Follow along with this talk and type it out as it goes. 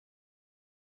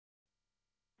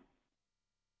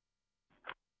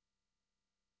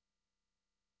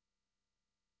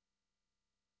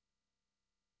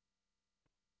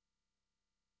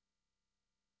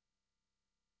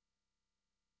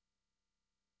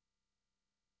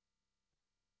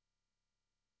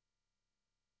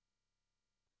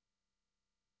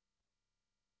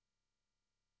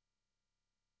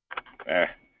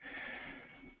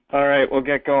All right, we'll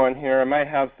get going here. I might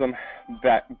have some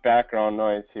background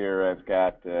noise here. I've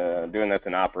got doing this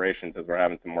in operations as we're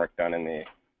having some work done in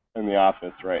the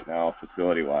office right now,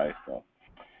 facility-wise. So,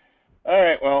 all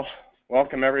right, well,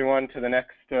 welcome everyone to the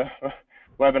next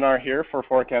webinar here for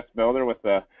ForecastBuilder with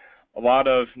a lot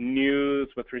of news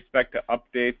with respect to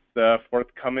updates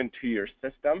forthcoming to your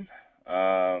system.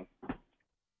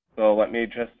 So let me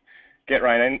just get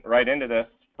right into this.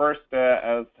 First,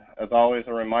 as always,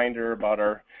 a reminder about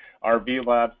our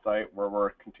VLab site where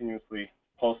we're continuously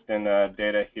posting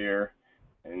data here,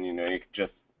 and you can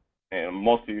just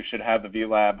most of you should have the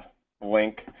VLab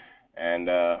link, and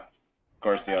of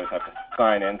course you always have to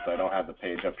sign in, so I don't have the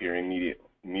page up here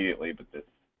immediately, but this.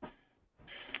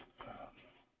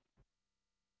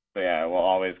 So yeah, we'll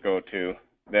always go to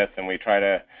this, and we try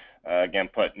to again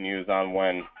put news on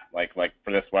when. Like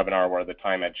for this webinar where the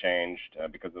time had changed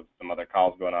because of some other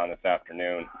calls going on this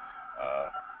afternoon.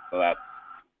 So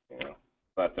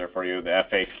that's there for you. The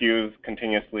FAQs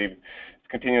continuously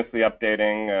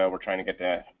updating. We're trying to get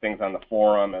the things on the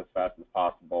forum as fast as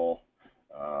possible,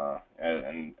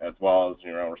 and as well as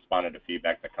responding to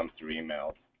feedback that comes through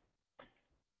emails.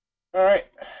 All right.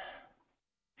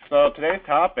 So today's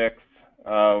topics,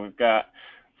 we've got.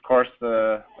 Of course,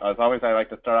 as always, I like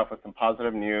to start off with some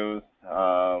positive news.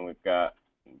 We've got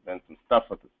then some stuff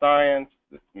with the science.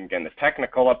 Again, the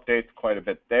technical updates, quite a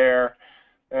bit there.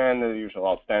 And the usual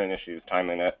outstanding issues,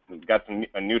 timeliness. We've got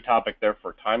a new topic there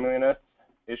for timeliness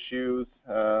issues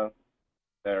that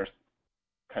are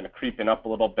kind of creeping up a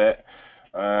little bit.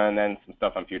 And then some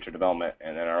stuff on future development.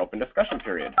 And then our open discussion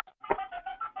period.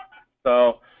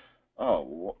 So,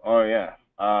 oh yeah.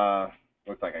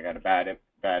 Looks like I got a bad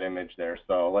image there,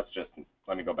 so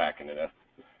let me go back into this.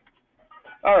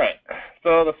 All right,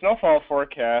 so the snowfall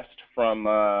forecast from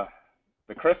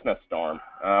the Christmas storm.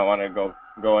 I want to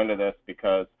go into this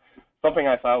because something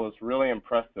I thought was really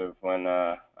impressive when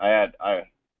I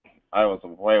was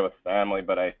away with family,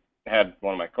 but I had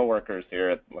one of my coworkers here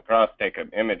at La Crosse take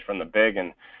an image from the big,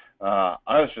 and I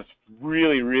was just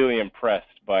really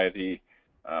impressed by the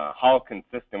how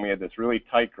consistent. We had this really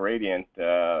tight gradient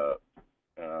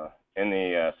in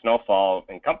the snowfall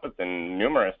encompassing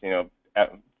numerous,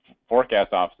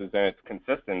 forecast offices, and it's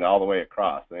consistent all the way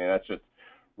across. I mean, that's just,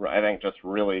 I think, just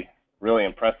really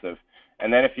impressive.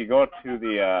 And then if you go to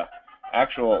the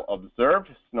actual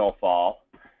observed snowfall,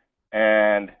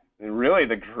 and really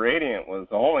the gradient was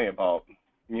only about,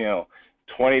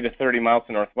 20 to 30 miles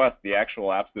to northwest. The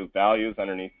actual absolute values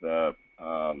underneath the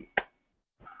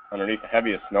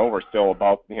heaviest snow were still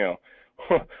about,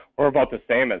 we're about the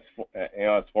same as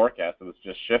as forecast. It was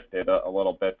just shifted a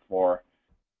little bit for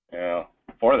this.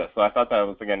 So I thought that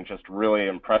was again just really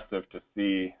impressive to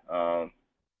see.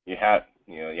 You had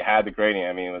the gradient.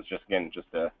 I mean, it was just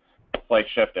a slight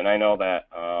shift, and I know that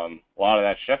a lot of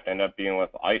that shift ended up being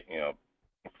with ice,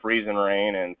 freezing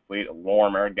rain and sleet,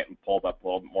 warm air getting pulled up a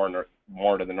little bit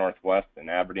more to the northwest, and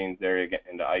Aberdeen's area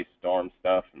getting into ice storm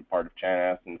stuff, and part of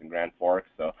Chanhassen and Grand Forks.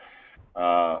 So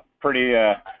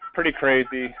pretty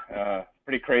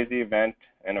crazy event.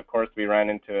 And of course we ran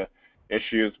into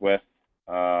issues with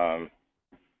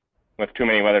too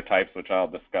many weather types, which I'll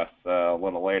discuss a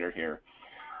little later here.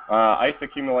 Ice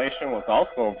accumulation was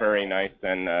also very nice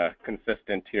and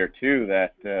consistent here too.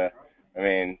 That I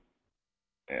mean,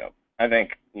 I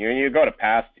think you go to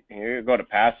past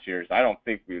years, I don't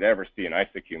think we'd ever see an ice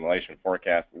accumulation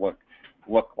forecast look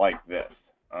like this.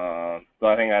 So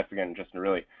I think that's again just a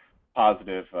really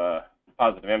positive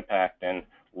impact, and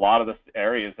a lot of the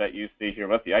areas that you see here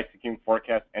with the ice accumulation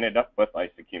forecast ended up with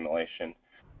ice accumulation.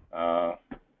 So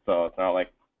it's not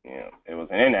like it was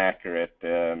an inaccurate,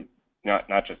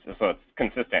 not just so it's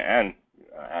consistent and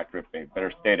accurate,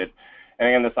 better stated. And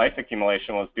again, this ice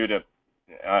accumulation was due to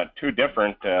two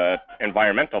different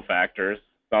environmental factors.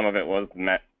 Some of it was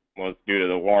due to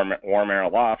the warm air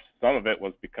aloft. Some of it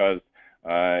was because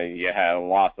you had a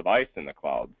loss of ice in the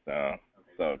clouds.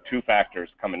 So two factors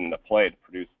coming into play to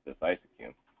produce this ice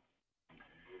accumulation.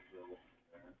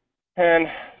 And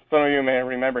some of you may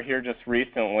remember here just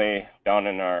recently down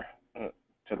in our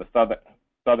to the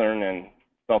southern and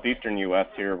southeastern U.S.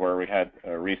 here, where we had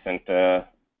a recent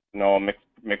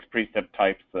mixed precip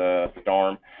types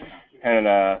storm, and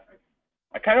I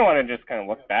kind of want to just kind of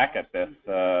look back at this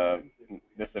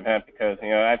event because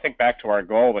I think back to our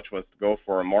goal, which was to go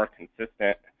for a more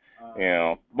consistent.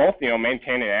 Both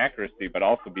maintaining accuracy, but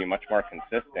also be much more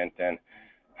consistent. And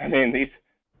I mean,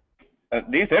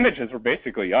 these images were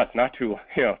basically us not too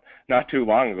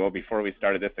long ago before we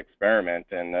started this experiment.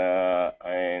 And I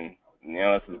mean,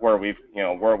 this is where we've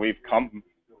come.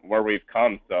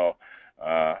 So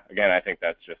again, I think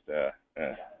that's just a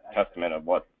testament of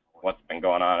what's been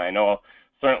going on. I know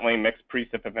certainly mixed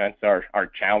precip events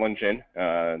are challenging.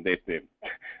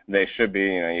 They should be.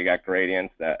 You know, you got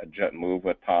gradients that move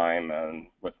with time and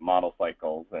with model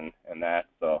cycles and that.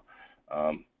 So,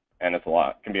 and it's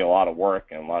can be a lot of work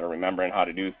and a lot of remembering how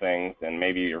to do things, and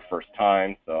maybe your first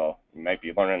time, so you might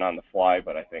be learning on the fly.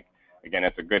 But I think again,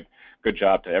 it's a good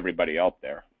job to everybody out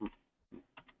there.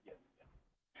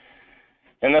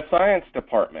 In the science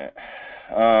department,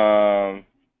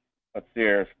 let's see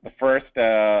here. The first,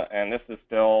 and this is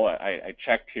still, I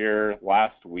checked here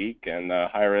last week, and the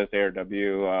high-res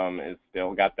ARW is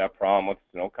still got that problem with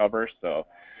snow cover. So,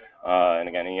 and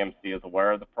again, EMC is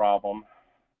aware of the problem.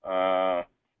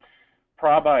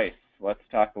 Prob ice, let's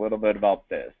talk a little bit about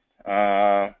this.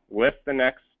 With the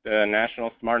next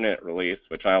National SmartNet release,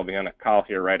 which I'll be on a call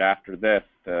here right after this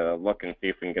to look and see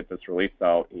if we can get this release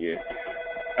out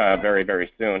very,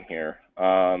 very soon here.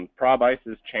 Prob ice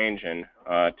is changing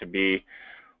to be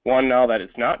one now that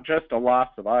it's not just a loss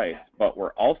of ice, but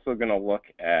we're also going to look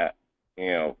at,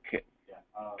 you know,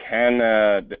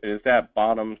 is that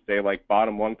bottom, say like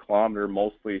bottom 1 kilometer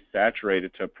mostly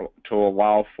saturated to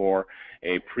allow for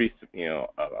a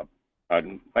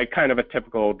like kind of a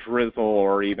typical drizzle,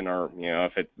 or even, or you know,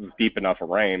 if it's deep enough of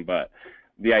rain. But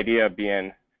the idea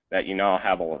being that you now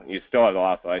have you still have a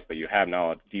loss of ice, but you have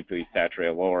now a deeply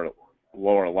saturated lower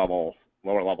levels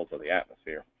of the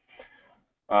atmosphere.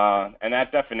 And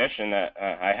that definition that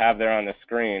I have there on the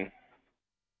screen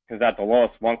is that the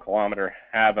lowest 1 kilometer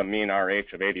have a mean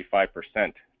RH of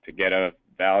 85% to get a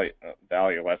value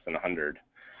less than 100.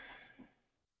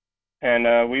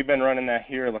 And we've been running that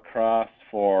here at La Crosse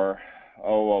for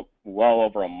well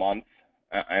over a month,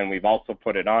 and we've also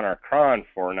put it on our cron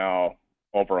for now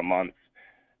over a month,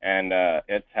 and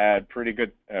it's had pretty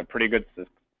good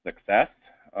success.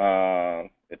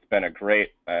 It's been a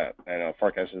great, I know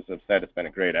forecasters have said it's been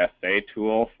a great assay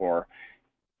tool for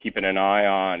keeping an eye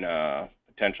on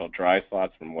potential dry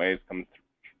slots from waves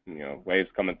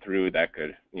coming through that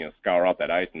could, you know, scour out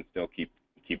that ice and still keep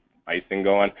icing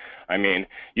going. I mean,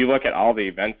 you look at all the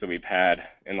events that we've had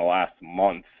in the last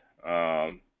month,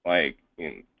 like,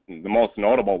 you know, the most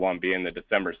notable one being the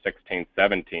December 16th,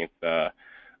 17th,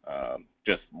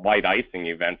 just light icing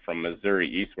event from Missouri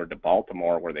eastward to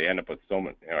Baltimore, where they end up with so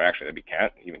many, you know, actually it'd be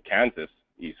even Kansas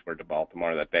eastward to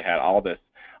Baltimore, that they had all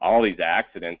these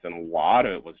accidents, and a lot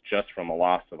of it was just from a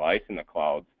loss of ice in the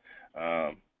clouds.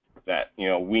 That, you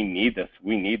know, we need this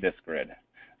grid.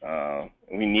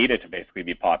 We need it to basically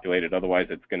be populated, otherwise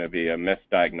it's going to be a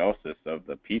misdiagnosis of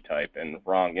the P-type and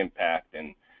wrong impact,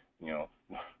 and, you know,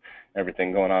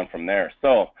 everything going on from there.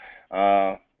 So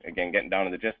again, getting down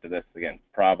to the gist of this, again,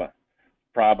 prob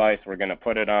ice, we're going to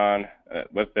put it on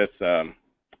with this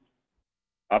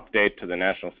update to the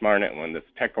National SmartNet. When this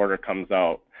tech order comes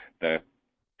out, the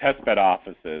testbed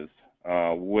offices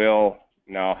will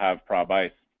now have prob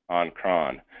ice on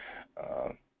cron.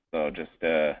 So just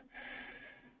that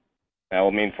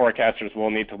will mean forecasters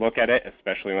will need to look at it,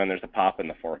 especially when there's a pop in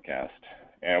the forecast.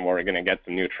 And we're going to get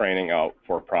some new training out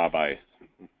for prob ice.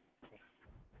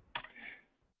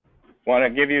 Want to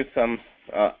give you some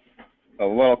a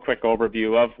little quick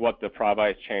overview of what the prob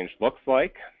ice change looks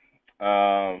like.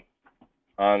 On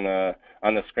the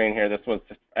screen here, this was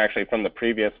actually from the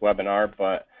previous webinar,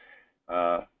 but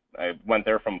I went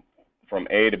there from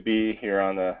A to B here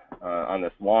on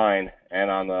this line, and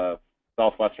on the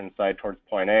southwestern side towards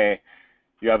point A,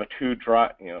 you have a too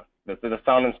dry, you know, the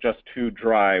sound is just too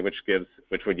dry, which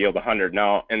would yield 100.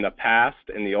 Now, in the past,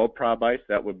 in the old prob ice,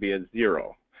 that would be a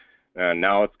 0.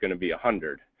 Now it's going to be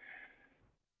 100.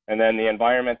 And then the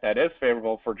environment that is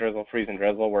favorable for drizzle, freeze, and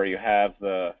drizzle, where you have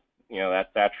the, you know,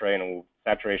 that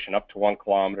saturation up to 1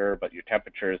 kilometer, but your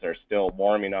temperatures are still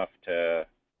warm enough to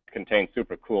contain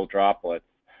super cool droplets.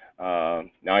 Now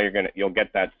you'll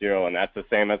get that 0, and that's the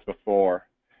same as before.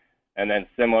 And then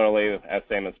similarly, as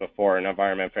same as before, an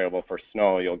environment favorable for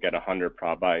snow, you'll get 100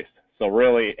 prob ice. So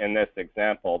really, in this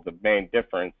example, the main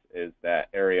difference is that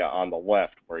area on the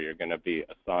left, where you're going to be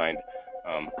assigned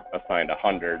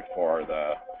 100 for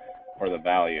the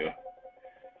value.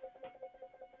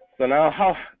 So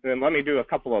now, then let me do a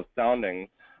couple of soundings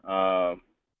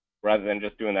rather than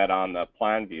just doing that on the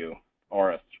plan view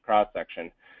or a cross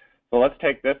section. So let's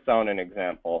take this sounding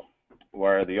example,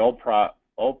 where the old prob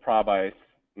ice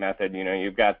method, you know,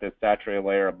 you've got this saturated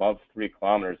layer above 3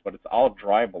 kilometers, but it's all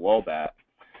dry below that.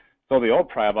 So the old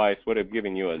prob ice would have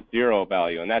given you a 0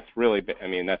 value, and that's really, I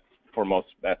mean, that's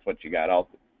what you got out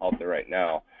there right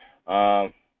now.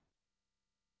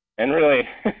 And really,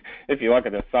 if you look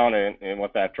at the sound and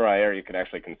with that dry air, you could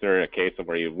actually consider it a case of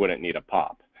where you wouldn't need a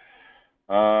pop.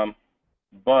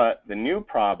 But the new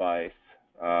prob ice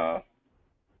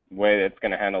way that it's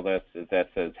going to handle this is that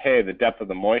says, hey, the depth of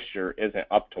the moisture isn't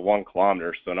up to 1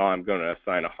 kilometer, so now I'm going to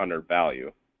assign a 100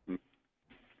 value.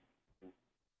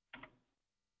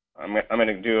 I'm going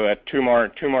to do two more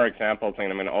examples, and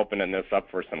I'm going to open this up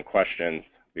for some questions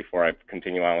before I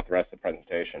continue on with the rest of the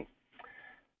presentation.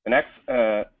 The next,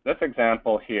 this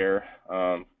example here,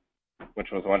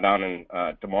 which was one down in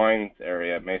Des Moines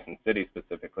area, Mason City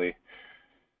specifically.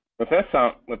 With this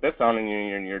on,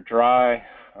 and you're dry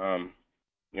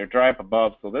up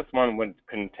above. So this one would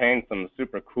contain some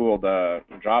supercooled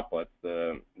droplets.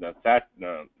 The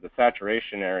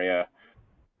saturation area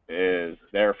is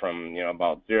there from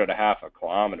about 0 to half a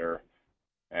kilometer,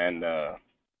 and the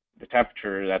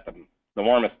temperature at the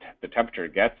warmest the temperature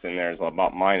gets in there is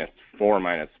about -4,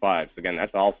 -5. So again,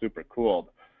 that's all supercooled.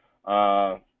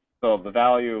 So the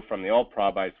value from the old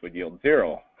prob ice would yield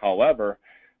 0. However,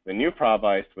 the new prob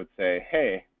ice would say,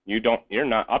 hey, you're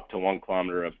not up to 1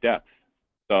 kilometer of depth,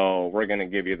 so we're going to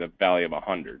give you the value of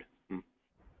 100.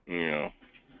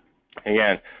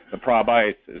 Again, the prob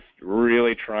ice is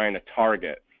really trying to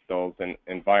target those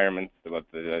environments with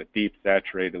the deep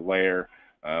saturated layer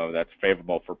that's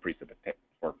favorable for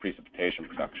precipitation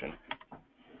production.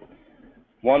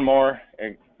 One more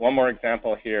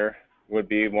example here would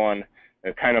be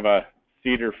kind of a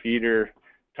cedar feeder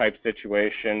type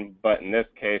situation, but in this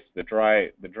case, the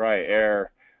dry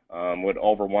air would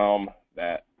overwhelm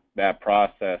that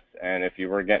process, and if you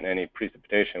were getting any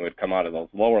precipitation, it would come out of those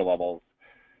lower levels.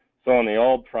 So in the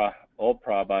old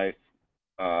prob ice,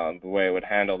 the way it would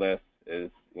handle this is,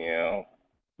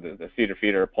 the cedar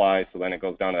feeder applies, so then it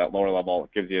goes down to that lower level.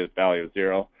 It gives you a value of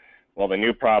 0. Well, the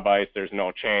new prob ice, there's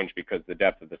no change because the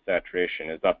depth of the saturation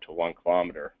is up to 1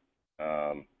 kilometer,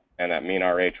 and that mean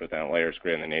RH within a layer is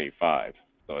greater than 85,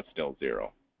 so it's still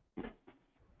 0.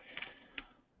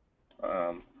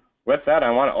 With that, I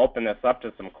want to open this up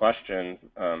to some questions,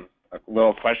 a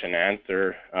little question and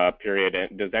answer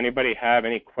period. Does anybody have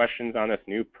any questions on this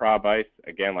new prob ice?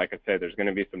 Again, like I said, there's going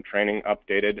to be some training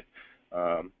updated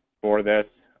for this.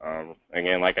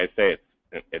 Again, like I say,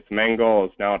 its main goal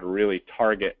is now to really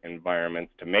target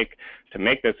environments to make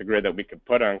this a grid that we could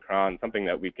put on cron, something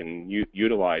that we can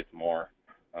utilize more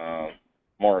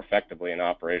effectively in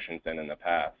operations than in the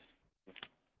past.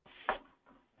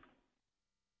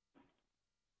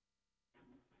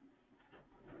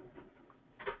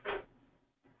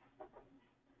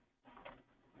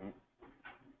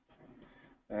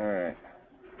 All right.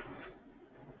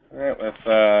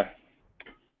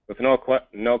 With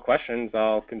no questions,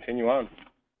 I'll continue on.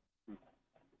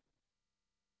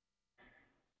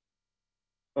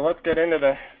 So let's get into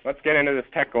this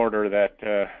tech order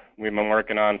that we've been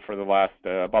working on for the last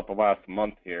about the last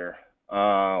month here.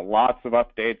 Lots of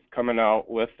updates coming out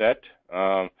with it.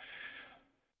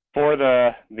 For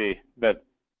the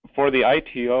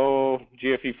ITO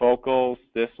GFE focals,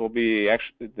 this will be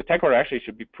the tech order actually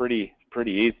should be pretty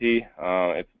easy.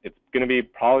 It's going to be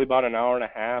probably about an hour and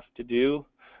a half to do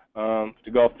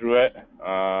to go through it,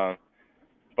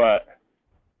 but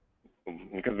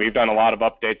because we've done a lot of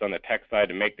updates on the tech side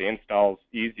to make the installs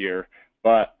easier,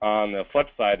 but on the flip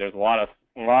side, there's a lot of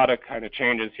kind of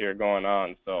changes here going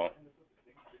on. So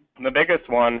the biggest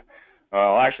one,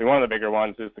 well, actually one of the bigger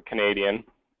ones, is the Canadian.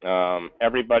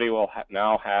 Everybody will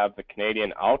now have the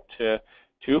Canadian out to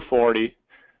 240.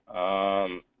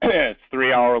 It's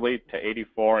 3 hourly to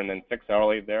 84, and then 6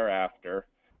 hourly thereafter.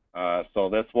 So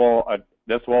this will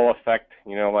affect,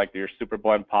 like your super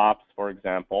blend pops, for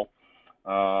example.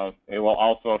 It will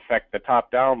also affect the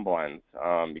top-down blends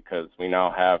because we now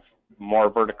have more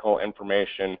vertical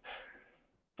information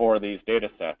for these data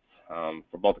sets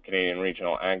for both the Canadian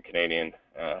regional and Canadian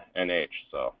NH.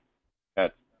 So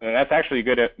that's actually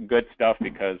good stuff,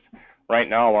 because right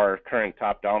now our current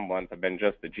top-down blends have been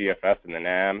just the GFS and the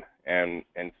NAM, and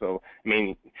so I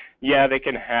mean, yeah, they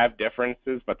can have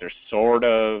differences, but there's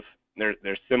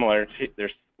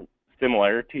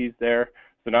similarities there.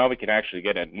 So now we can actually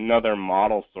get another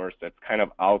model source that's kind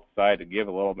of outside to give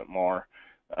a little bit more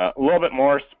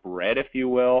spread, if you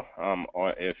will, or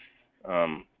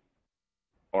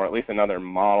at least another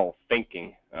model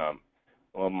thinking, a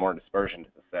little more dispersion to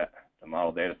the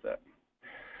model data set.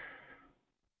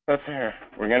 That's here.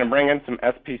 We're going to bring in some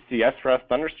SPC SREF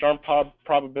thunderstorm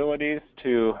probabilities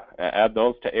to add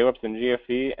those to AWIPS and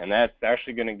GFE, and that's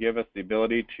actually going to give us the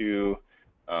ability to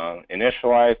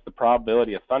initialize the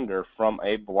probability of thunder from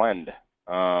a blend.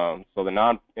 So in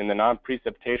the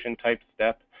non-precipitation type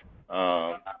step,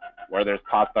 where there's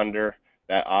pot thunder,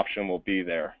 that option will be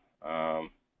there.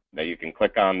 That you can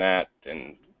click on that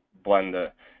and blend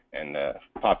and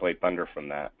populate thunder from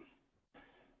that.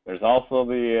 There's also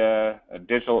the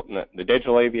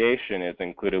digital aviation is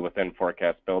included within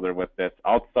ForecastBuilder with this.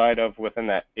 Outside of within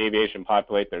that aviation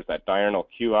populate, there's that diurnal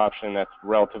queue option that's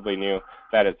relatively new.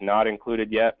 That is not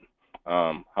included yet.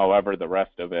 However, the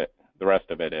rest of it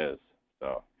is.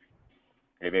 So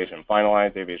aviation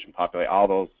finalize, aviation populate, all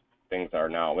those things are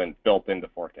now built into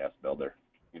ForecastBuilder.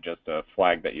 You just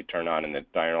flag that you turn on in the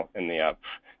diurnal in the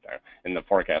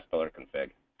ForecastBuilder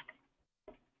config.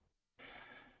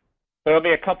 There'll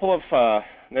be a couple of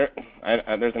there's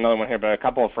another one here, but a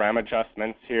couple of RAM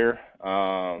adjustments here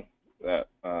that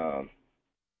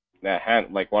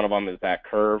like one of them is that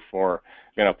curve for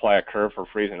going to apply a curve for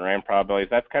freeze and rain probabilities.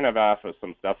 That's kind of off of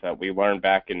some stuff that we learned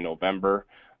back in November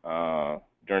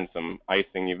during some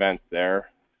icing events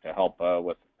there to help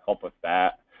with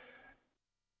that.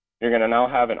 You're going to now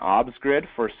have an OBS grid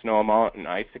for snow amount and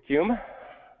ice accum.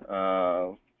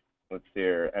 Let's see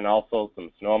here, and also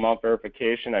some snow amount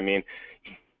verification. I mean,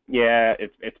 yeah,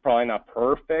 it's probably not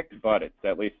perfect, but it's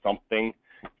at least something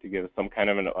to give some kind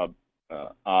of an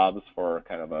OBS for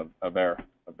kind of a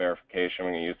verification.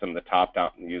 We're going to use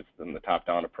the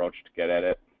top-down approach to get at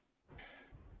it.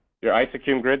 Your ice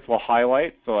accum grids will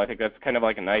highlight, so I think that's kind of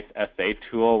like a nice SA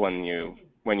tool when you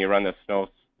run the snow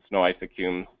ice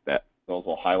accum. That those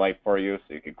will highlight for you,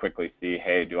 so you can quickly see,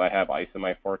 hey, do I have ice in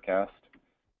my forecast?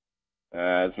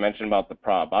 As mentioned about the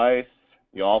prob ice,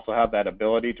 you also have that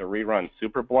ability to rerun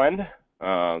super blend.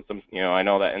 I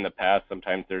know that in the past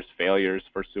sometimes there's failures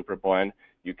for super blend.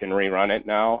 You can rerun it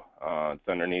now. It's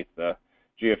underneath the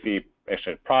GFE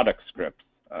product scripts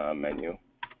menu.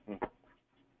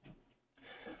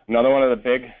 Another one of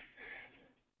the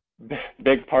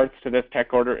big parts to this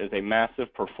tech order is a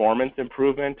massive performance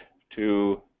improvement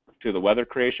to the weather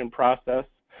creation process.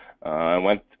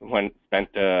 I spent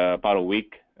about a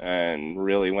week and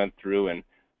really went through and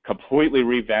completely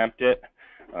revamped it.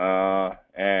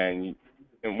 And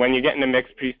when you get into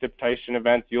mixed precipitation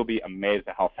events, you'll be amazed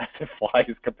at how fast it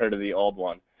flies compared to the old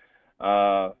one.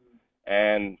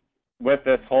 And with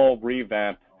this whole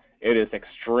revamp, it is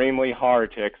extremely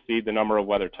hard to exceed the number of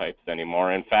weather types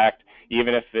anymore. In fact,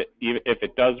 even if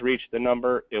it does reach the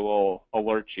number, it will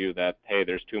alert you that, hey,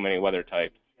 there's too many weather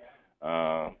types.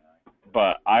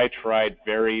 But I tried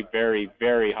very, very,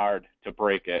 very hard to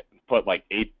break it. Put like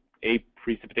eight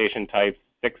precipitation types,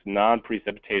 6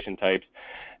 non-precipitation types,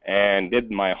 and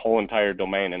did my whole entire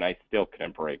domain, and I still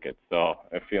couldn't break it. So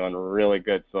I'm feeling really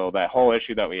good. So that whole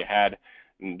issue that we had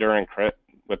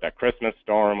with that Christmas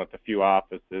storm with a few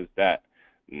offices, that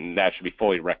should be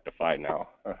fully rectified now.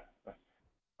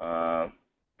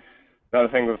 Another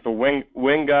thing with the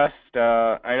wind gust,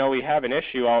 I know we have an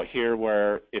issue out here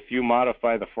where if you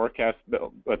modify the forecast,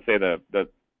 let's say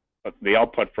the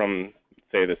output from,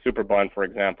 say, the super blend, for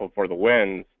example, for the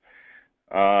winds,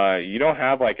 you don't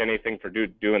have like anything for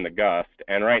doing the gust.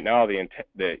 And right now, the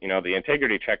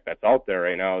integrity check that's out there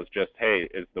right now is just, hey,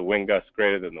 is the wind gust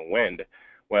greater than the wind?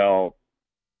 Well,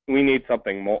 we need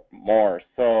something more.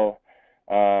 So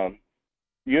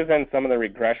using some of the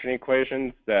regression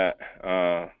equations that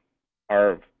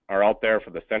are out there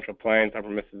for the Central Plains,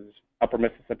 Upper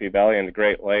Mississippi Valley, and the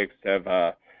Great Lakes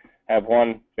have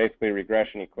one basically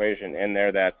regression equation in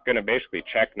there that's going to basically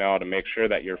check now to make sure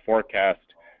that your forecast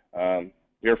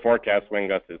wind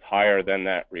gust is higher than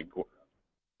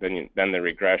than the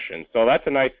regression. So that's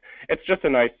it's just a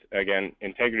nice, again,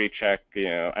 integrity check,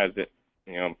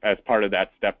 as part of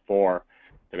that step 4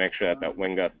 to make sure that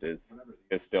wind gust is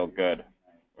still good.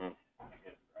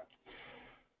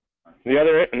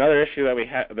 Another issue that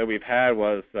we've had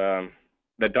was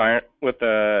with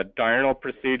the diurnal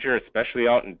procedure, especially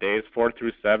out in days 4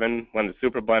 through 7, when the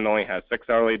super blend only has 6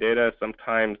 hourly data.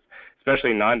 Sometimes,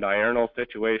 especially non-diurnal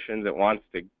situations, it wants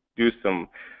to do some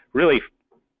really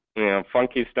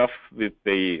funky stuff with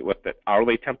the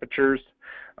hourly temperatures.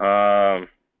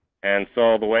 And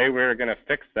so the way we're going to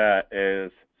fix that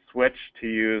is switch to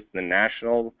use the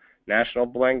national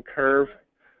blend curve.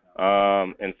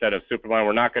 Instead of super blend.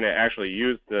 We're not going to actually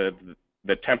use the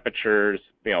temperatures,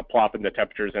 plopping the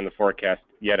temperatures in the forecast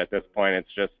yet at this point.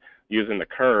 It's just using the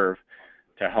curve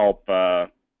to help,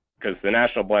 because the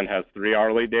national blend has 3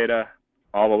 hourly data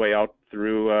all the way out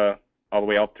through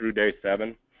day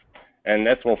 7, and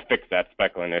this will fix that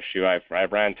speckling issue.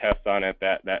 I've ran tests on it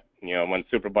that when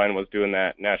super blend was doing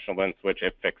that national blend switch,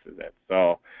 it fixes it.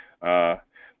 So,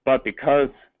 but because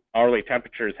hourly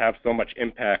temperatures have so much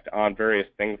impact on various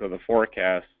things of the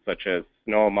forecast, such as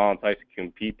snow amounts, ice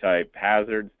accum, P-type,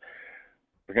 hazards.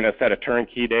 We're going to set a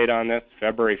turnkey date on this,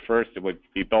 February 1st. It would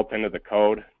be built into the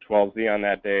code, 12Z on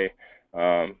that day,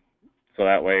 so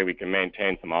that way we can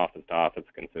maintain some office-to-office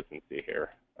consistency here.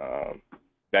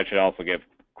 That should also give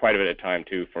quite a bit of time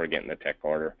too for getting the tech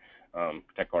order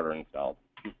installed.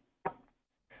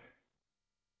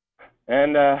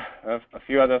 And a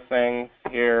few other things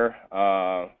here.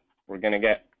 We're going to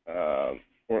get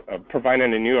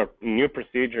providing a new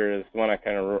procedure is one I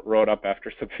kind of wrote up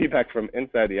after some feedback from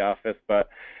inside the office. But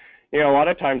a lot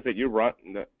of times that you run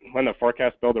when the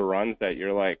forecast builder runs, that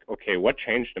you're like, okay, what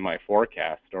changed in my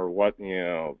forecast, or what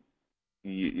you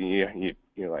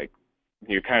like.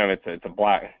 It's a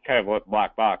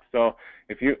black box. So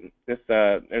if there's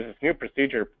this new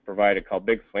procedure provided called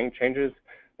big swing changes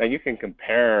that you can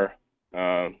compare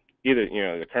either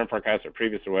the current forecast or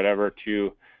previous or whatever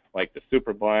to like the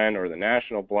super blend or the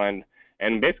national blend,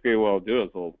 and basically what we'll do is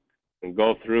we'll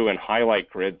go through and highlight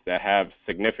grids that have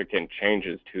significant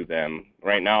changes to them.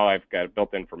 Right now I've got it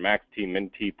built in for max T,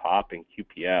 min T, pop, and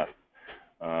QPF,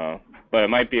 but it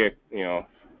might be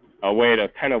a way to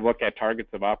kind of look at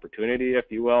targets of opportunity, if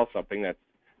you will, something that's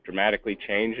dramatically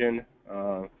changing.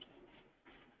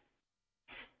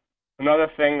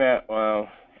 Another thing that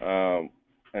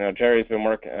I know Jerry's been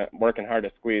working hard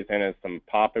to squeeze in is some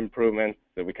pop improvements.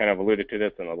 So we kind of alluded to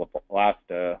this in the last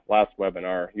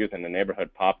webinar, using the neighborhood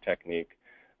pop technique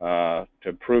to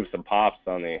improve some pops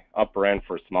on the upper end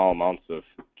for small amounts of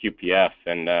QPF,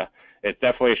 and it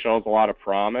definitely shows a lot of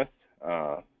promise.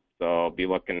 So be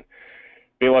looking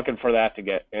for that to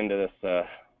get into this,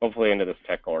 hopefully into this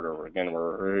tech order. Again,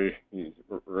 we're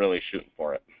really shooting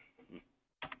for it.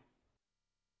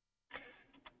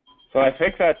 So I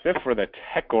think that's it for the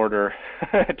tech order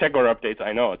updates.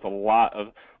 I know it's a lot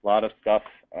of stuff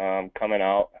coming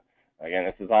out. Again,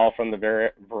 this is all from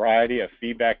the variety of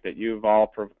feedback that you've all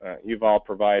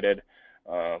provided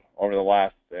over the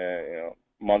last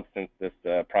month since this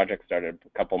project started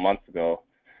a couple months ago.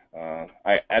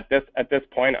 At this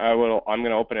point, I'm going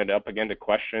to open it up again to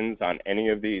questions on any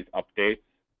of these updates.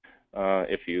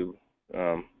 If you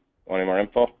want any more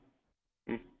info,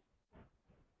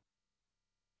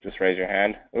 just raise your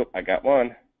hand. Oh, I got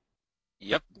one.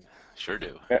 Yep, sure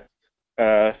do.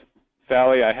 Yeah.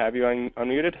 Sally, I have you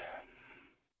unmuted.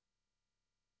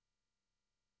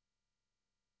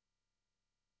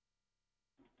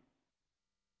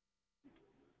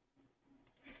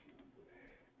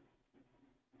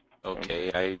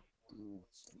 Okay,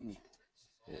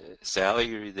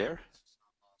 Sally, are you there?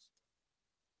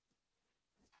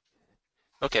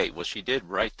 Okay, well, she did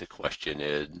write the question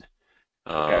in.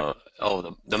 Okay.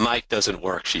 Oh, the mic doesn't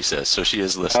work, she says, so she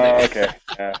is listening. Oh, okay.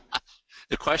 Yeah.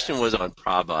 The question was on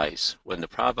prob ice. When the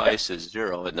prob ice is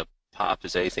 0 and the pop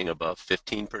is anything above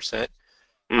 15%,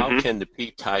 how can the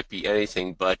p-type be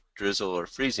anything but drizzle or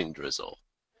freezing drizzle?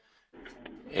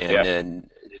 And then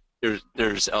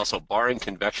there's also barring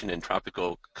convection and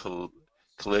tropical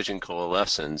collision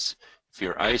coalescence. If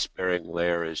your ice-bearing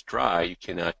layer is dry, you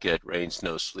cannot get rain,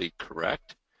 snow, sleet,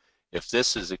 correct? If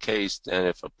this is the case, then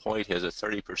if a point has a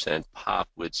 30% pop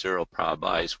with 0 prob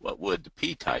ice, what would the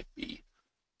p-type be?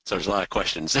 So there's a lot of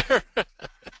questions there.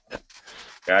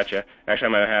 Gotcha. Actually,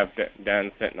 I'm going to have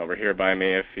Dan sitting over here by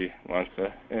me if he wants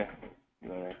to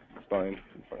explain.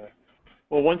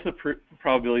 Well, once the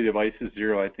probability of ice is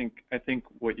 0, I think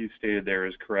what you stated there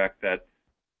is correct, that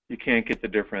you can't get the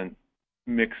different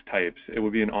mix types. It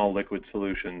would be an all-liquid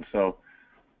solution. So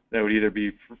that would either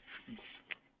be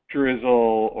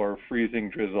drizzle or freezing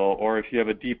drizzle, or if you have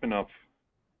a deep enough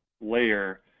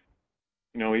layer,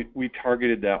 we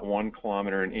targeted that 1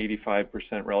 kilometer and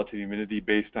 85% relative humidity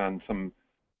based on some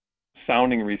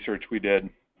sounding research we did.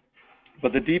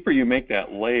 But the deeper you make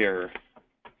that layer,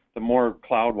 the more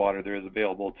cloud water there is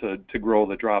available to grow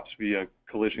the drops via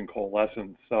collision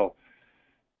coalescence. So,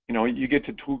 you get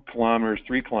to 2 kilometers,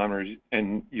 3 kilometers,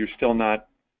 and you're still not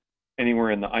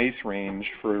anywhere in the ice range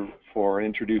for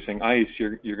introducing ice.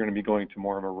 You're going to be going to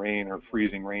more of a rain or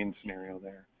freezing rain scenario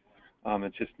there.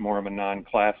 It's just more of a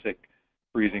non-classic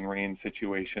freezing rain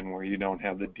situation where you don't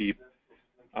have the deep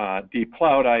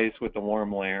cloud ice with the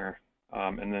warm layer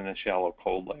and then a shallow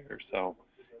cold layer. So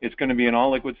it's going to be an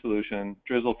all-liquid solution,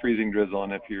 drizzle, freezing drizzle,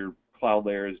 and if your cloud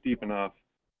layer is deep enough,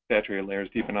 saturated layer is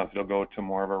deep enough, it'll go to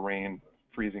more of a rain,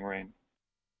 freezing rain.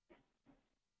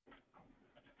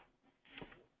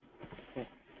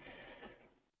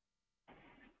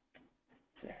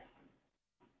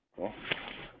 Cool.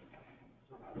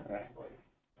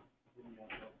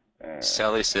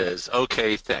 Sally says,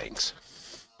 okay, thanks.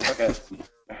 Okay.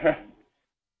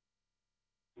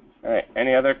 All right.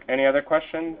 Any other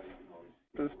questions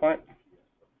to this point?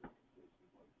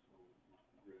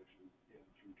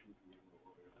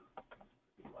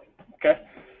 Okay.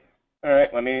 All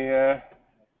right. Let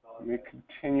me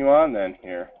continue on then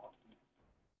here.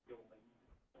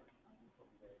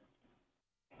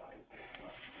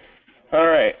 All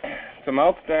right, some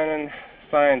outstanding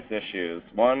science issues.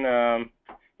 One,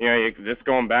 just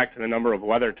going back to the number of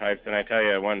weather types, and I tell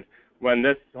you, when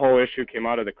this whole issue came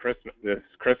out of this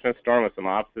Christmas storm with some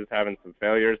offices having some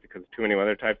failures because of too many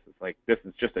weather types, it's like this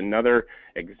is just another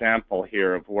example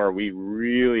here of where we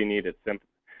really need to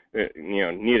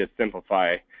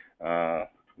simplify the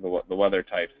weather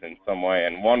types in some way.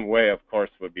 And one way, of course,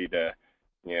 would be to,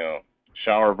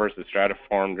 shower versus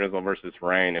stratiform, drizzle versus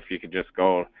rain. If you could just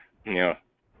go,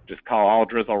 just call all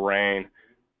drizzle rain,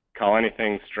 call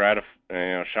anything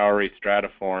showery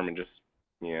stratiform, and just,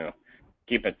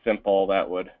 keep it simple. That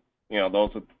would,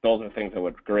 those are things that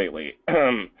would greatly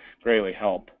greatly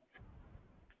help.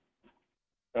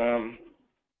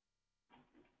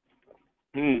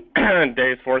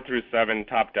 Days 4 through 7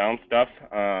 top-down stuff.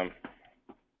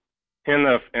 In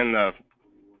the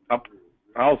up,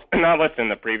 I'll not list in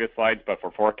the previous slides, but for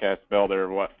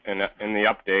ForecastBuilder, in the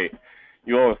update,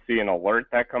 you will see an alert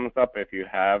that comes up if you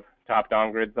have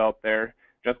top-down grids out there.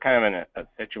 Just kind of a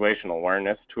situational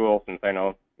awareness tool, since I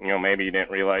know, maybe you didn't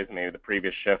realize, maybe the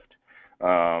previous shift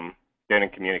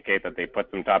didn't communicate that they put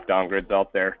some top-down grids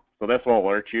out there. So this will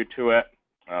alert you to it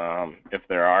if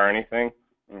there are anything,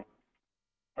 or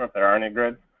if there are any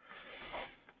grids.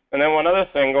 And then one other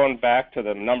thing, going back to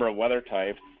the number of weather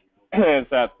types, is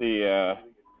that the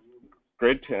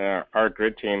our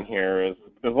grid team here is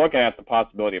looking at the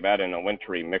possibility of adding a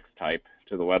wintry mix type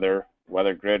to the weather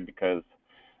grid, because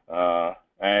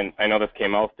and I know this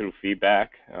came out through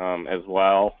feedback as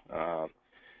well.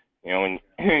 When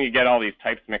you get all these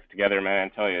types mixed together, man,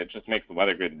 I tell you, it just makes the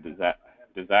weather grid a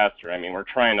disaster. I mean, we're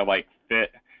trying to like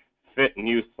fit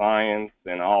new science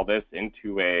and all this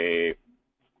into a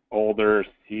older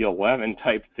C11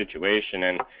 type situation,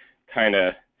 and kind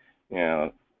of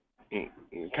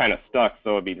stuck.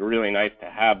 So it'd be really nice to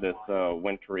have this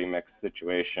wintry mix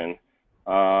situation.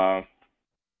 To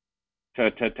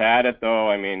add it though,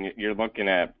 I mean, you're looking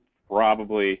at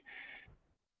probably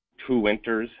 2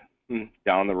 winters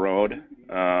down the road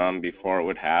before it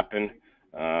would happen.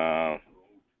 But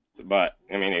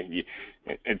I mean,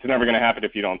 it's never going to happen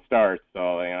if you don't start.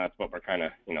 So that's what we're kind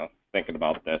of thinking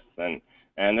about this.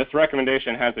 And this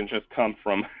recommendation hasn't just come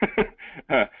from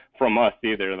from us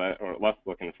either, or us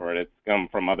looking for it. It's come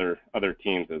from other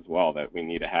teams as well, that we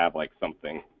need to have like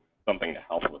something to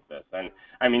help with this. And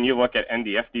I mean, you look at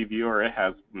NDFD Viewer, it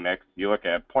has mix. You look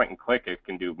at Point and Click, it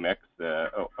can do mix.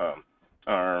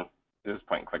 Or this is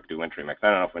Point and Click do wintry mix.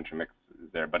 I don't know if wintry mix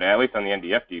is there, but at least on the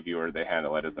NDFD Viewer, they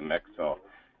handle it as a mix. So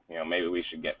maybe we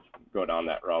should go down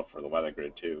that route for the weather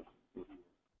grid too.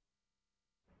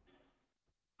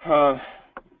 The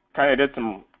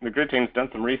grid team's done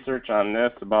some research on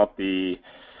this about the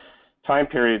time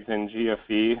periods in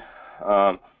GFE,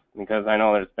 because I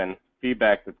know there's been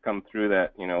feedback that's come through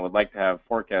that would like to have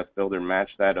ForecastBuilder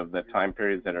match that of the time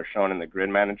periods that are shown in the Grid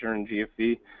Manager in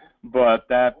GFE, but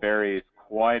that varies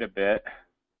quite a bit,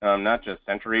 not just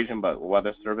Central Region, but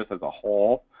Weather Service as a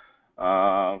whole.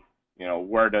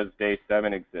 Where does day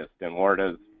 7 exist, and where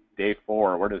does day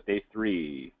 4, where does day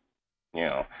 3?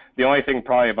 The only thing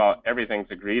probably about everything's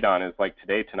agreed on is like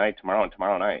today, tonight, tomorrow, and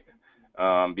tomorrow night.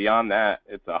 Beyond that,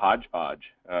 it's a hodgepodge.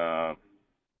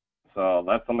 So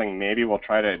that's something maybe we'll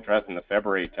try to address in the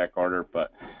February tech order,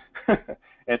 but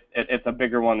it's a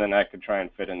bigger one than I could try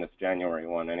and fit in this January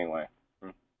one anyway.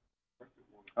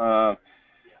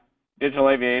 Digital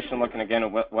aviation, looking again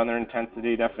at weather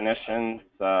intensity definitions.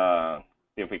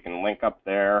 See if we can link up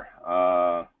there.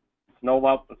 Snow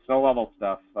level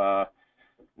stuff.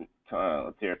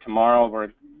 Let's see here. Tomorrow,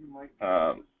 we're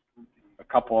a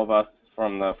couple of us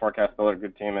from the ForecastBuilder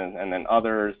Grid team, and then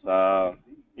others,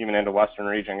 even into Western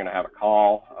Region, going to have a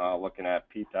call looking at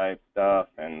P-type stuff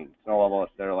and snow level if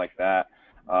they're like that.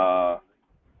 Trying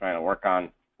to work on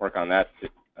that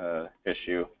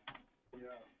issue.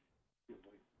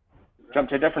 Jump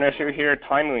to a different issue here,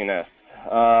 timeliness.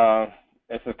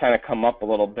 This has kind of come up a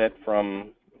little bit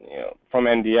from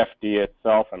NDFD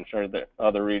itself. I'm sure that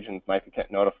other regions might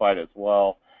get notified as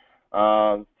well.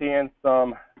 Seeing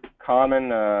some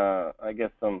common, I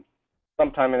guess some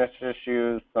timeliness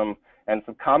issues, some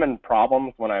common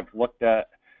problems when I've looked at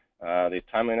these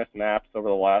timeliness maps over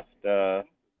the last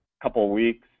couple of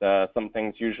weeks. Some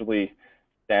things usually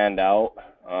stand out.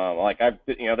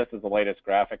 This is the latest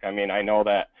graphic. I mean, I know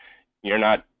that you're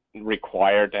not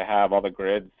required to have all the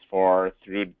grids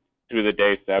through the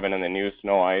day 7 and the new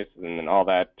snow ice and all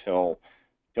that till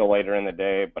later in the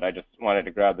day, but I just wanted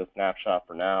to grab the snapshot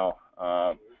for now.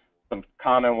 Some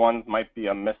common ones might be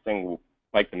the missing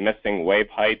wave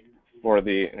height for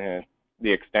the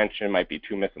extension, might be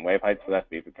 2 missing wave heights, so that's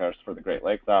because for the Great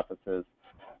Lakes offices.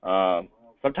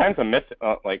 Sometimes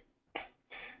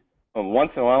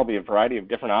once in a while, there'll be a variety of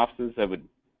different offices that would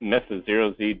miss a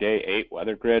 0Z day 8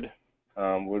 weather grid,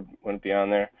 wouldn't be on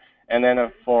there. And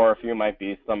then for a few might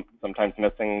be sometimes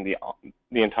missing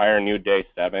the entire new day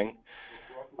 7.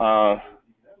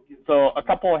 So a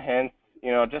couple of hints,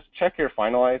 just check your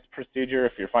finalized procedure.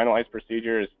 If your finalized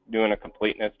procedure is doing a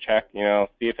completeness check, see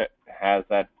if it has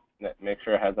make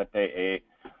sure it has that day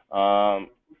 8.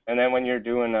 And then when you're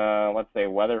doing, let's say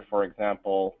weather, for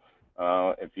example,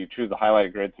 if you choose the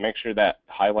highlighted grids, make sure that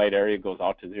highlight area goes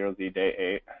out to 0Z day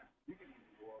 8.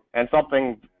 And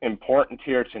something important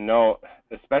here to note,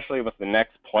 especially with the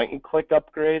next point and click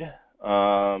upgrade,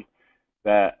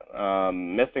 that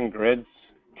missing grids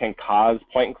can cause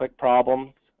point and click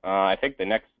problems. I think the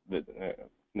next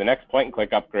point and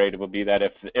click upgrade will be that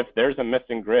if there's a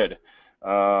missing grid,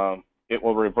 it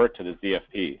will revert to the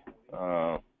ZFP.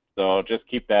 So just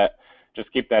keep that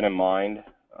in mind,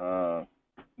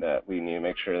 that we need to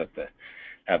make sure that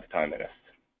have the time in us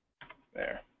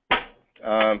there.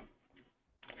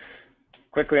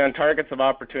 Quickly on targets of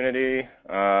opportunity,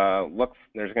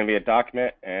 there's going to be a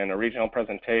document and a regional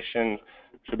presentation.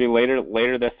 Should be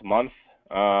later this month.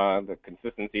 The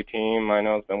consistency team I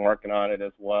know has been working on it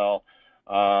as well,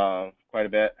 quite a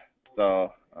bit.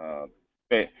 So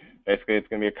basically, it's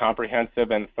going to be a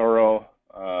comprehensive and thorough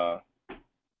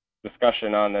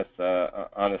discussion on this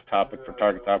topic for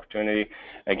targets of opportunity.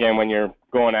 Again, when you're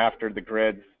going after the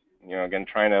grids, again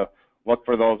trying to look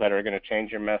for those that are going to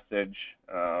change your message,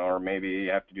 or maybe you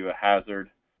have to do a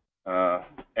hazard.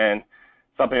 And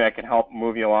something that can help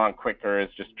move you along quicker is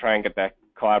just try and get that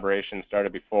collaboration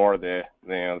started before the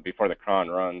cron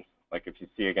runs. Like if you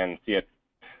see it,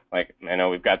 like I know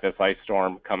we've got this ice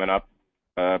storm coming up,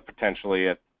 potentially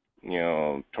at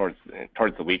towards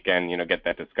the weekend. Get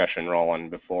that discussion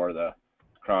rolling before the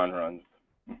cron runs.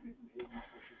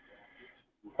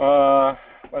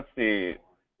 Let's see.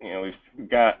 We've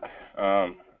got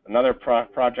another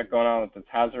project going on with this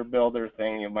hazard builder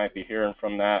thing. You might be hearing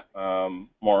from that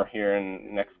more here in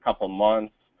the next couple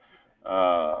months.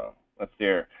 Let's see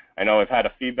here. I know we've had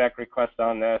a feedback request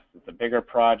on this. It's a bigger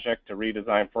project to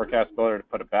redesign ForecastBuilder to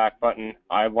put a back button.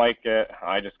 I like it.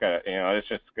 I just got it's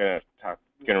just going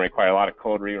to require a lot of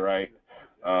code rewrite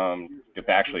to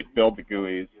actually build the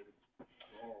GUIs.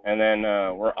 And then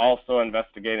we're also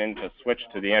investigating to switch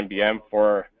to the NBM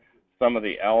for some of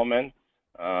the elements.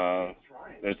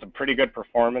 There's some pretty good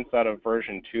performance out of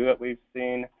version 2 that we've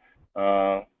seen.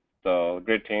 So the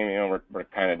grid team, we're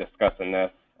kind of discussing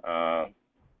this.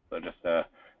 So just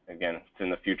again, it's in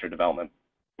the future development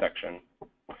section.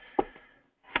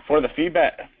 For the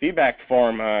feedback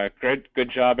form, good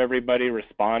job everybody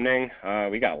responding.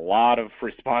 We got a lot of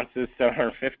responses,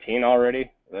 715 already.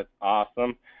 That's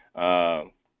awesome.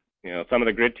 Some of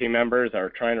the grid team members are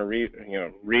trying to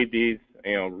read these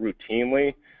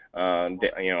routinely, on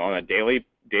a daily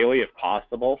if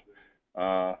possible.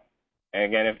 And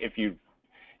again, if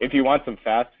you want some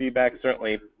fast feedback,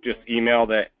 certainly just email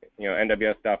the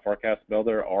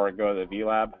nws.forecastbuilder or go to the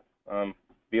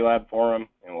VLab forum,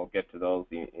 and we'll get to those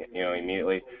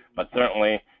immediately. But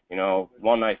certainly,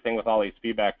 one nice thing with all these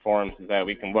feedback forums is that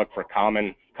we can look for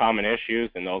common issues,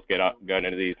 and those get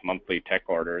into these monthly tech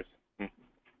orders.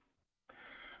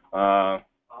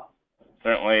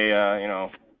 Certainly,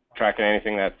 tracking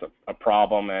anything that's a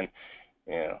problem, and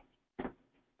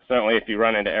certainly if you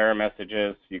run into error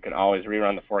messages, you can always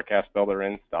rerun the ForecastBuilder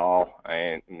install,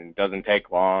 and it doesn't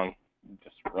take long.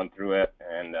 Just run through it,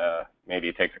 and maybe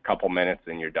it takes a couple minutes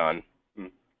and you're done.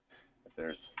 If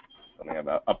there's something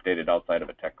about updated outside of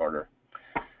a tech order.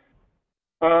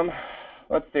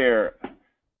 Let's see here.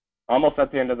 Almost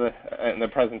at the end of the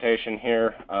presentation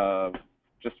here.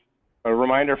 Just a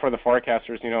reminder for the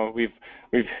forecasters. We've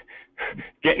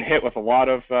getting hit with a lot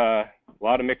of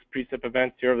mixed precip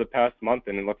events here over the past month,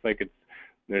 and it looks like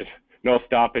there's no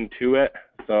stopping to it.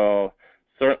 So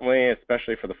certainly,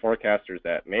 especially for the forecasters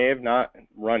that may have not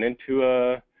run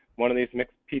into one of these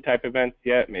mixed P-type events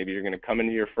yet, maybe you're going to come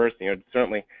into your first.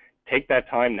 Certainly take that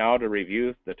time now to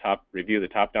review the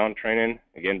top-down training.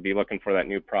 Again, be looking for that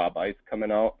new prob ice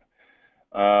coming out.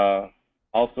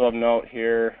 Also of note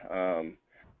here,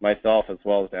 myself as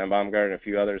well as Dan Baumgart and a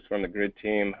few others from the grid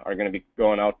team are going to be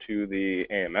going out to the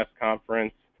AMS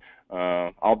conference.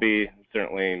 I'll be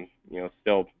certainly,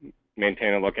 still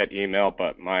maintain a look at email,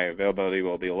 but my availability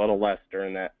will be a little less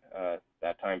during that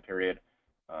time period,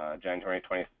 January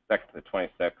 22nd to the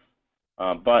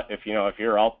 26th. But if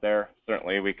you're out there,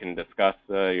 certainly we can discuss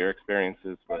your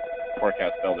experiences with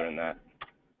ForecastBuilder and that.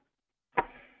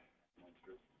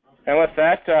 And with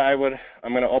that,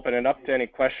 I'm going to open it up to any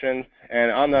questions.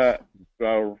 And on the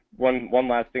one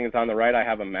last thing is on the right, I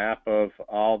have a map of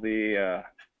all the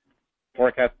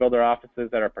Forecast Builder offices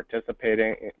that are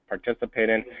participating.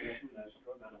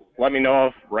 Let me know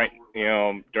if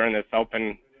during this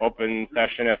open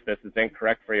session if this is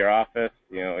incorrect for your office.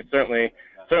 It's certainly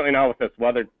not with this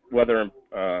weather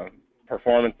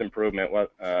performance improvement,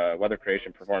 weather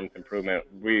creation performance improvement.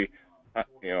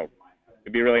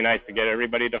 It'd be really nice to get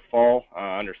everybody to full.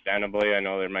 Understandably, I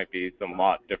know there might be some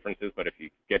lot differences, but if you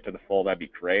get to the full, that'd be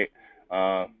great.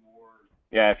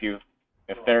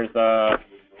 If there's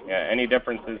any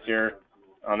differences here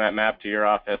on that map to your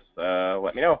office,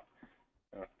 let me know.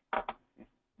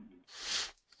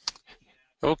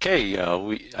 Okay,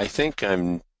 I think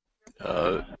I'm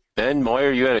Ben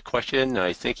Moyer. You had a question.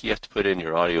 I think you have to put in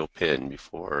your audio pin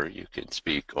before you can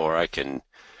speak, or I can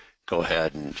go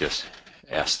ahead and just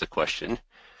ask the question.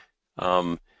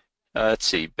 Let's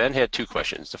see. Ben had two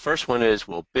questions. The first one is,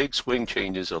 will big swing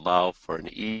changes allow for an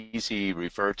easy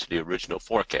revert to the original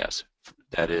forecast?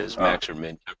 That is max or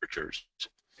min temperatures.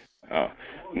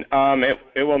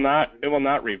 It will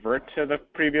not revert to the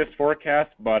previous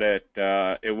forecast, but it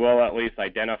will at least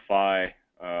identify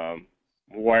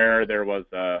where there was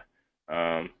a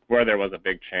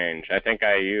big change. I think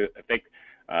a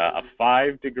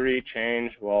 5-degree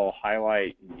change will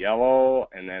highlight yellow,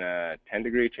 and then a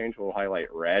 10-degree change will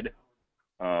highlight red.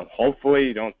 Hopefully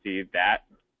you don't see that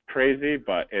crazy,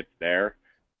 but it's there.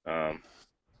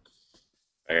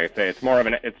 Like I say,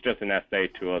 it's just an essay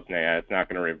tool. It's not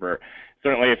going to revert.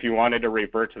 Certainly, if you wanted to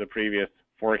revert to the previous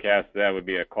forecast, that would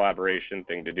be a collaboration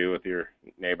thing to do with your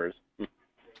neighbors.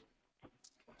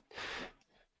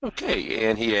 Okay,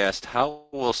 and he asked, how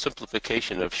will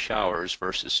simplification of showers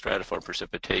versus stratiform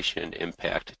precipitation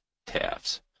impact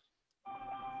TAFs?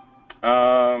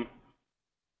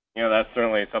 That's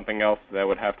certainly something else that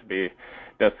would have to be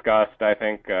discussed. I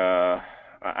think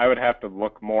I would have to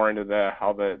look more into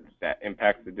how that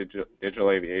impacts the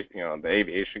digital aviation, the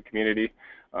aviation community.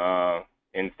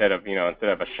 Instead of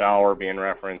a shower being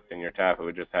referenced in your TAF, it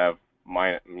would just have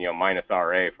minus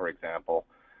RA, for example.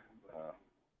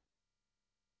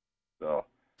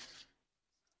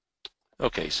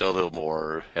 Okay, so a little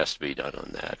more has to be done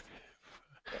on that.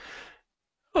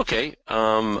 Okay,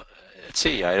 let's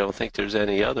see. I don't think there's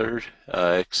any other,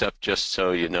 except just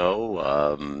so you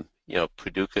know,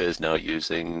 Paducah is now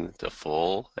using the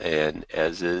full, and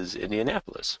as is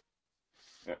Indianapolis.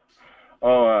 Yeah.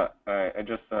 Oh, I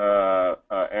just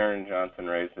Aaron Johnson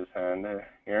raised his hand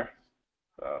here.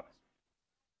 So.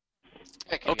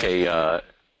 Okay,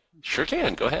 sure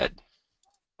can. Go ahead.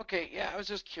 Okay, yeah, I was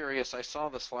just curious. I saw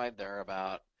the slide there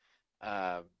about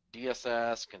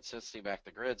DSS, consistency back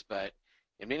to grids, but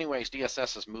in many ways,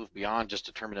 DSS has moved beyond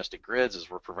just deterministic grids as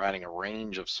we're providing a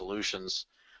range of solutions.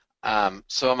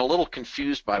 So I'm a little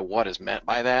confused by what is meant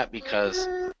by that, because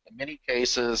in many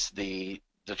cases, the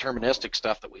deterministic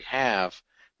stuff that we have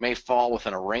may fall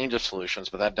within a range of solutions,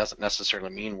 but that doesn't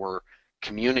necessarily mean we're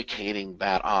communicating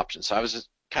that option. So I was just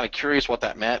kind of curious what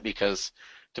that meant, because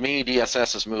to me,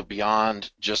 DSS has moved beyond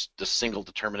just the single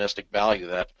deterministic value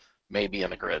that may be in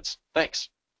the grids. Thanks.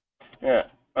 Yeah.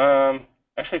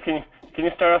 Actually, can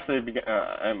you start off the beginning?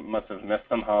 I must have missed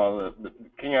somehow.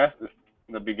 Can you ask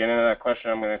the beginning of that question?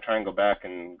 I'm going to try and go back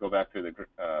through the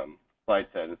slide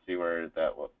set to see where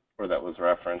that was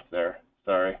referenced there.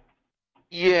 Sorry.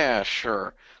 Yeah,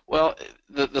 sure. Well,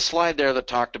 the slide there that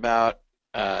talked about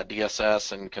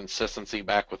DSS and consistency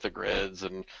back with the grids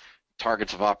and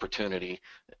targets of opportunity.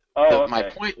 Oh, okay. My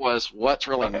point was what's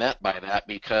really meant by that,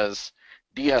 because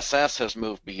DSS has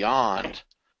moved beyond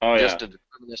just a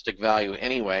deterministic value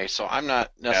anyway, so I'm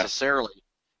not necessarily,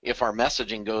 if our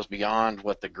messaging goes beyond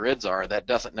what the grids are, that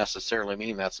doesn't necessarily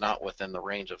mean that's not within the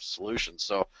range of solutions.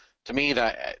 So to me,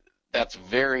 that's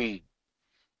very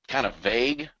kind of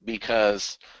vague,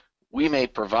 because we may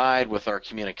provide with our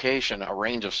communication a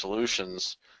range of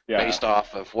solutions based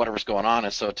off of whatever's going on.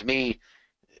 And so to me,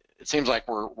 it seems like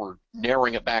we're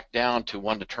narrowing it back down to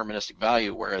one deterministic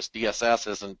value, whereas DSS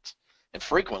isn't, and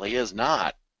frequently is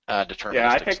not, deterministic.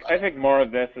 Yeah, I think more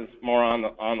of this is more on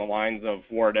the lines of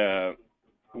where to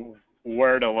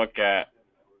look at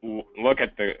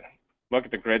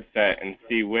the grid set and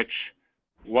see what's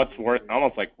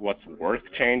worth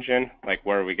changing, like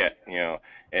where we get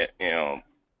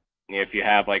if you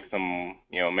have like some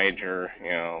major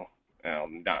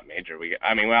not major,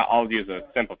 I'll use a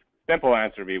simple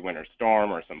answer to be winter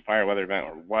storm or some fire weather event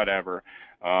or whatever,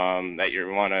 that you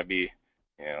want to be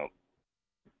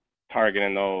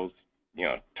targeting those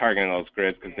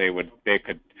grids, because they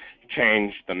could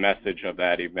change the message of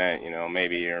that event.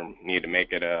 Maybe you need to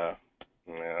make it a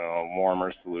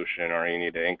warmer solution, or you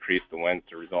need to increase the winds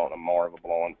to result in more of a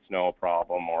blowing snow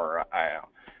problem, or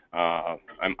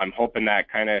I'm hoping that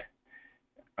kind of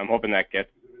hoping that gets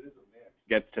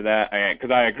to that,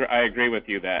 because I agree with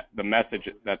you that the message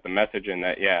and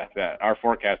that our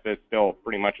forecast is still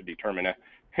pretty much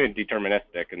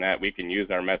deterministic, and that we can use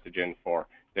our messaging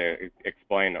to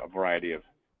explain a variety of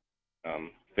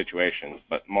situations.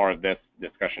 But more of this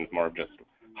discussion is more of just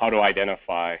how to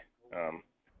identify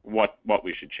what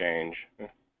we should change.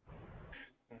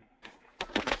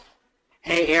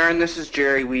 Hey Aaron, this is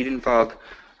Jerry Wiedenfeld.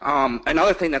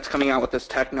 Another thing that's coming out with this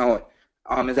tech note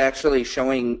is actually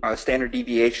showing standard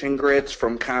deviation grids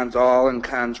from cons all and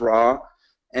cons raw.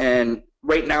 And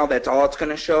right now that's all it's going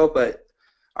to show, but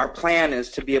our plan is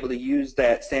to be able to use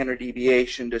that standard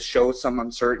deviation to show some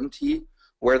uncertainty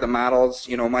where the models,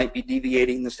 might be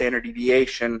deviating. The standard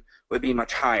deviation would be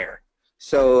much higher.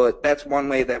 So that's one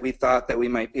way that we thought that we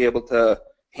might be able to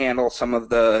handle some of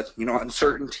the,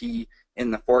 uncertainty in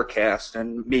the forecast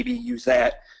and maybe use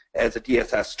that as a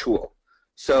DSS tool.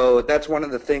 So that's one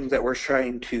of the things that we're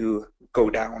trying to go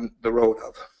down the road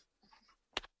of.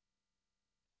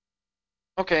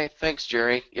 Okay, thanks,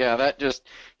 Jerry. Yeah, that just,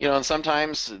 and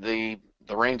sometimes the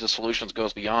range of solutions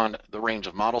goes beyond the range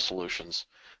of model solutions.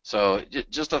 So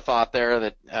just a thought there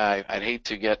that I'd hate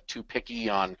to get too picky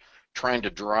on trying to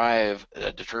drive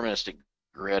a deterministic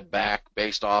grid back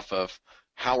based off of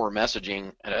how we're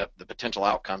messaging the potential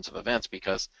outcomes of events,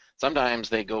 because sometimes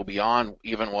they go beyond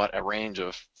even what a range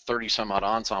of 30 some odd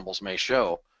ensembles may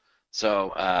show.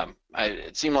 So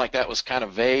it seemed like that was kind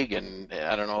of vague, and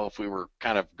I don't know if we were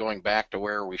kind of going back to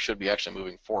where we should be actually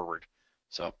moving forward.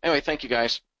 So anyway, thank you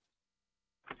guys.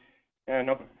 Yeah,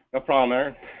 no problem,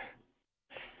 Aaron.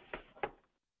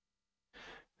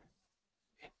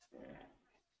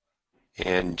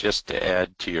 And just to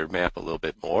add to your map a little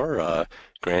bit more,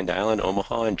 Grand Island,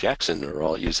 Omaha, and Jackson are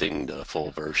all using the full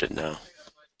version now.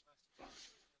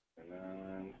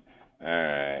 All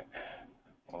right,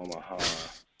 Omaha.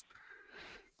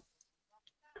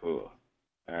 Cool.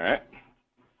 All right.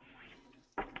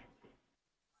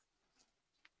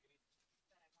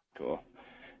 Cool.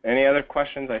 Any other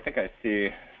questions? I think I see.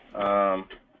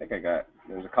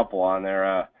 There's a couple on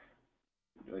there.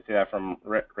 Do I see that from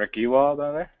Rick Ewald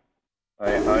on there?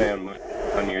 I am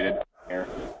unmuted here.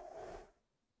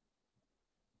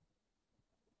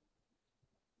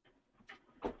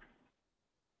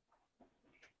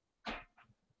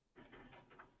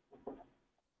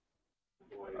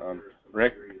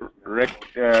 Rick,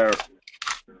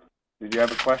 did you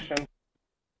have a question?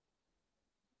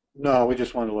 No, we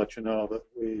just wanted to let you know that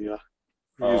we're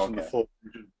using the full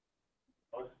version.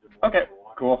 Okay,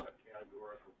 cool.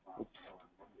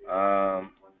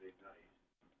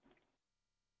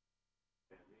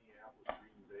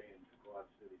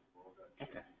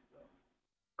 Okay.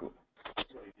 Cool.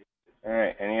 All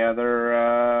right. Any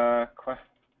other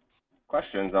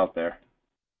questions out there?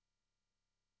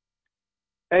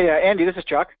 Hey, Andy, this is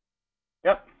Chuck.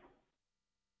 Yep.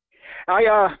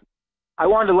 I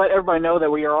wanted to let everybody know that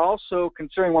we are also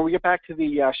considering, when we get back to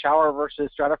the shower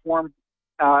versus stratiform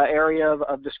area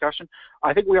of discussion,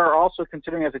 I think we are also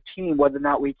considering as a team whether or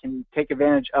not we can take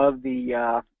advantage of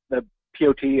the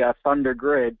POT Thunder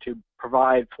grid to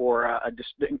provide for a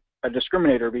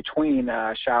discriminator between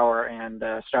shower and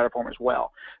stratiform as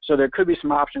well. So there could be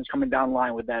some options coming down the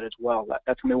line with that as well.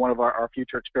 That's going to be one of our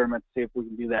future experiments to see if we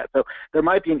can do that. So there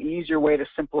might be an easier way to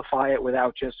simplify it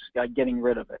without just getting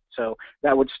rid of it. So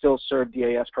that would still serve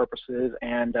DAS purposes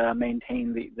and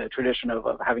maintain the tradition of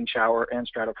having shower and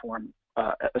stratiform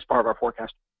as part of our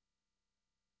forecast.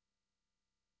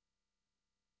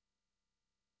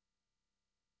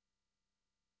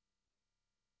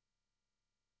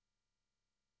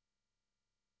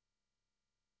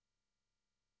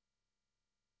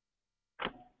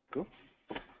 Cool.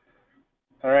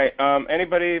 All right.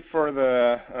 Anybody for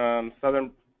the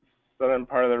southern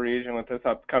part of the region with this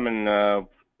upcoming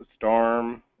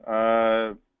storm?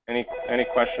 Any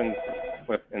questions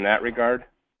in that regard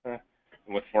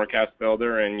with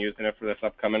ForecastBuilder and using it for this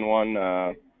upcoming one?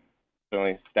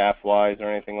 Certainly staff-wise or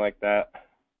anything like that.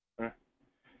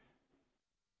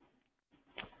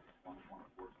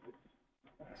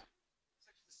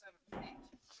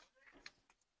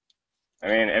 I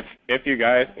mean, if you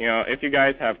guys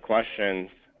have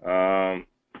questions,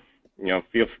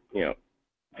 feel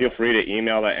free to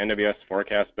email that NWS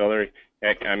ForecastBuilder.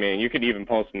 Heck, I mean, you could even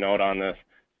post a note on the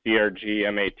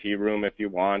CRG MAT room if you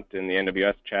want in the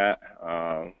NWS chat.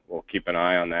 We'll keep an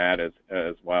eye on that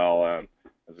as well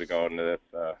as we go into this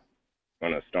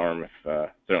storm. If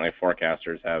certainly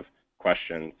forecasters have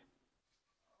questions.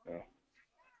 So.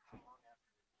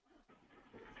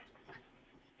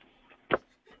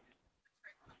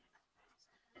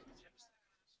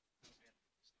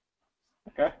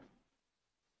 Okay.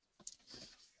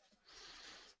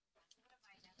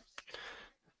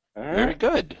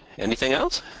 good. Anything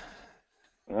else?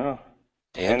 No.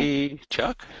 Andy,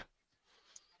 Chuck?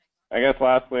 I guess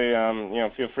lastly,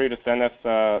 feel free to send us,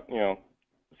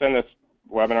 send this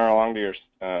webinar along to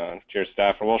your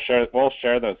staff, and we'll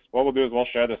share this. What we'll do is we'll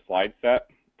share the slide set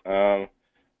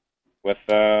with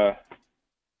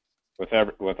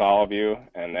all of you,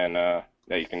 and then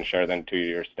that you can share them to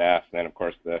your staff. And then of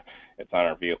course it's on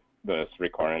our this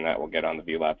recording that will get on the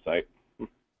VLab site.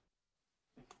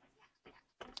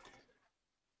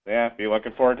 Yeah, be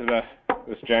looking forward to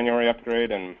this January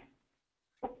upgrade and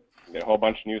get a whole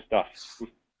bunch of new stuff.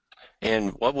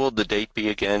 And what will the date be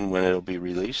again when it'll be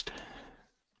released?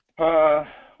 Well,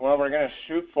 we're going to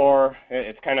shoot for,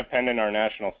 it's kind of pending our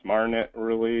National SmartNet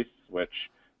release, which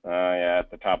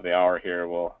at the top of the hour here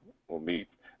will be,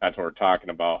 that's what we're talking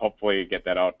about. Hopefully get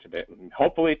that out today,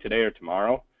 hopefully today or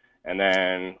tomorrow. And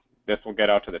then this will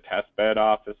get out to the testbed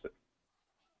offices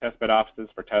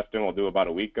for testing. We'll do about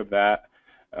a week of that.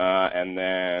 And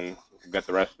then get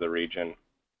the rest of the region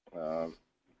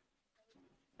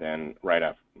then right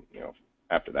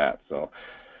after that. So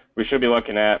we should be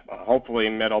looking at hopefully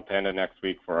middle to end of next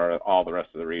week for all the rest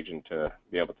of the region to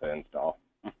be able to install.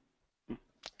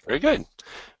 Very good.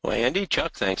 Well, Andy,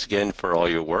 Chuck, thanks again for all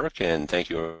your work, and thank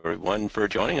you everyone for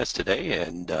joining us today,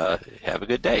 and have a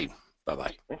good day.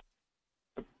 Bye-bye.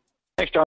 Thanks, John.